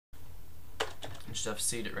just have to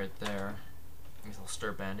seat it right there. I guess I'll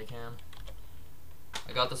start Bandicam.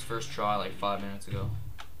 I got this first try like 5 minutes ago.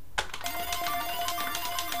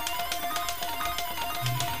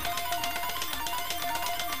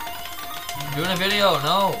 I'm doing a video,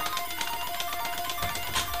 no!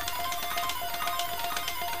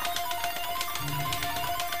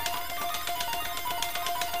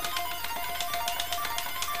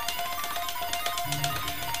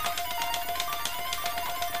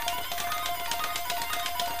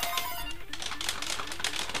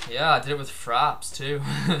 Yeah, I did it with fraps too.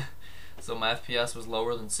 So my FPS was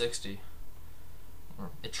lower than 60.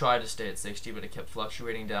 Or it tried to stay at 60, but it kept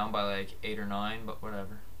fluctuating down by like 8 or 9, but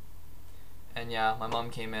whatever. And yeah, my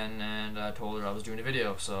mom came in and I told her I was doing a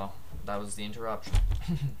video, so that was the interruption.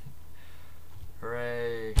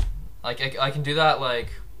 Hooray. Like, I can do that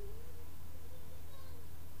like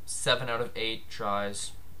 7 out of 8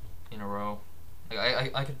 tries in a row.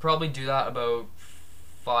 Like, I could probably do that about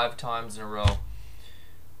 5 times in a row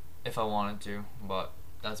if I wanted to, but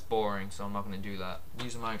that's boring, so I'm not going to do that.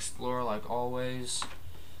 Using my Explorer like always.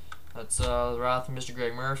 That's The Wrath of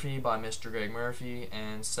MrGregMurphy by MrGregMurphy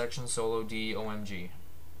and Section Solo D OMG.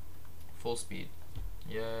 Full speed.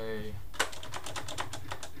 Yay.